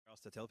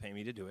that they'll pay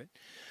me to do it.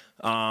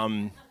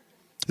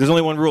 There's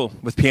only one rule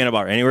with piano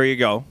bar, anywhere you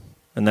go,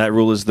 and that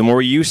rule is the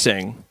more you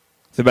sing,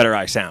 the better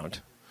I sound.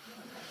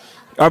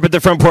 Up at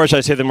the front porch,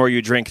 I say the more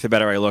you drink, the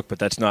better I look, but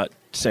that's not,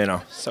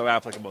 so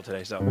applicable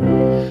today.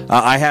 So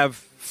I have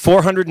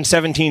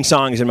 417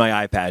 songs in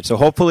my iPad, so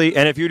hopefully,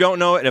 and if you don't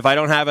know it, if I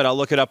don't have it, I'll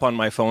look it up on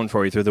my phone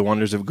for you through the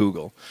wonders of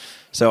Google.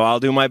 So I'll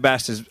do my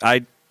best.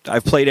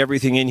 I've played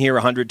everything in here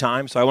 100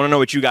 times, so I want to know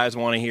what you guys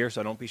want to hear,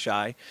 so don't be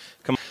shy.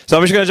 Come on. So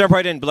I'm just going to jump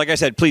right in, but like I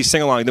said, please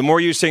sing along. The more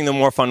you sing, the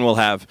more fun we'll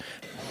have.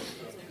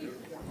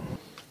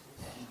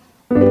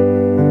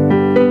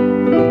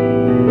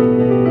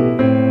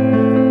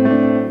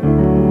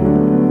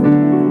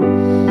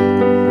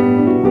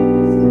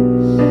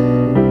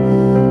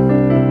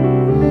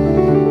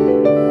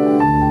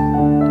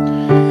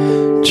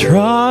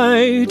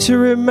 Try to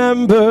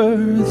remember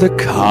the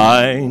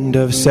kind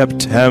of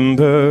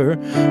September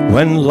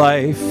when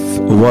life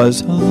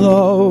was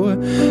low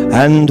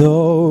and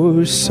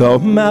oh so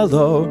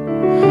mellow.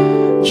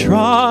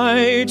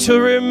 Try to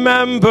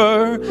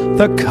remember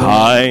the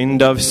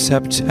kind of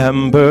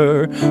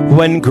September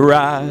when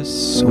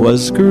grass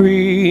was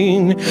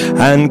green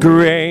and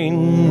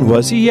grain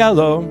was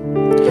yellow.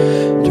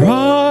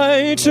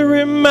 Try to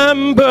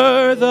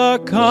remember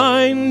the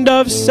kind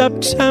of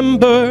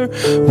September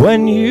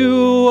when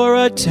you were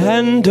a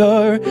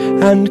tender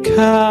and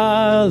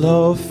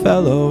callow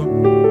fellow.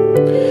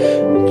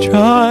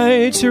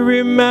 Try to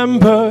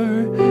remember,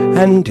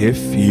 and if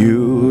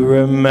you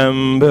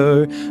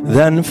remember,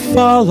 then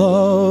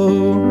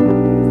follow.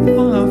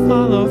 Follow,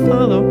 follow,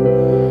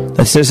 follow.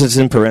 That says it's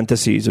in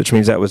parentheses, which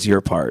means that was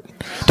your part.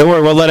 Don't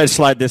worry, we'll let it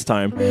slide this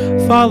time.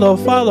 Follow,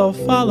 follow,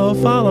 follow,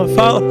 follow,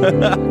 follow.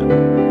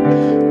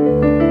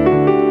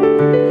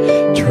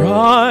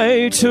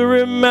 Try to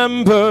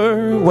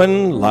remember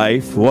when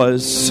life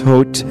was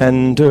so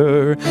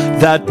tender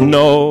that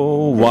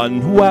no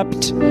one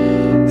wept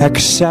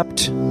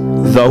except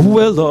the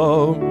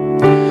willow.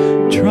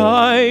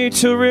 Try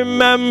to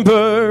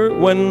remember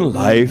when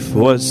life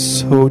was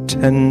so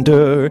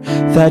tender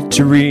that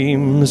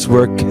dreams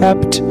were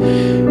kept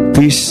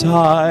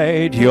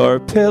beside your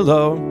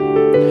pillow.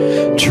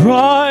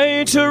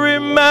 Try to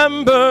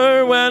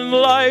remember when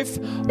life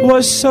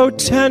was so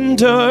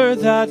tender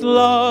that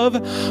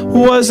love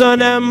was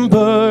an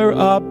ember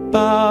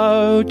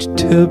about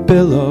to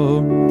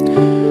billow.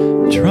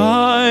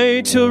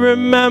 Try to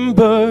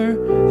remember,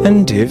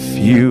 and if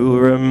you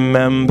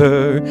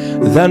remember,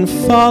 then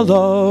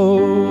follow.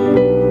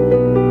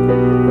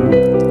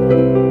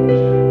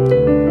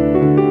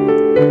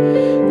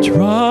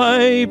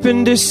 Ripe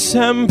in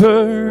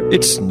December,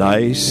 it's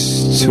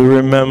nice to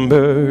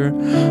remember,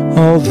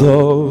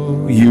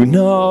 although you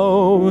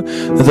know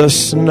the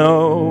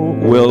snow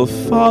will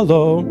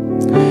follow.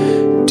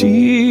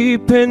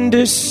 Deep in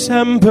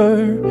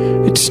December,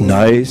 it's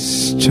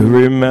nice to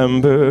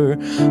remember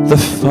the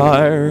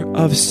fire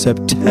of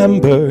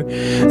September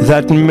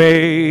that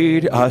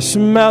made us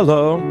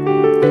mellow.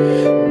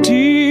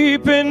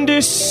 Deep in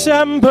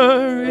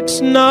December,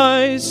 it's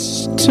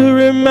nice to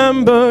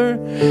remember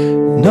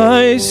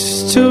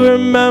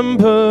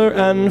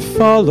and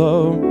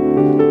follow.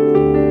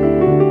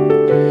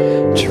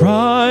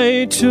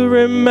 Try to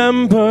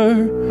remember,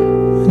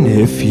 and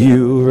if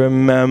you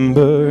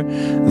remember,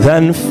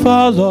 then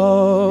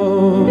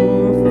follow.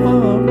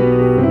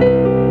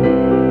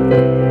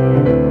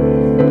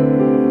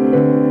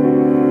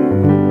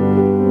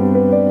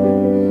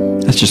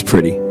 That's just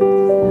pretty.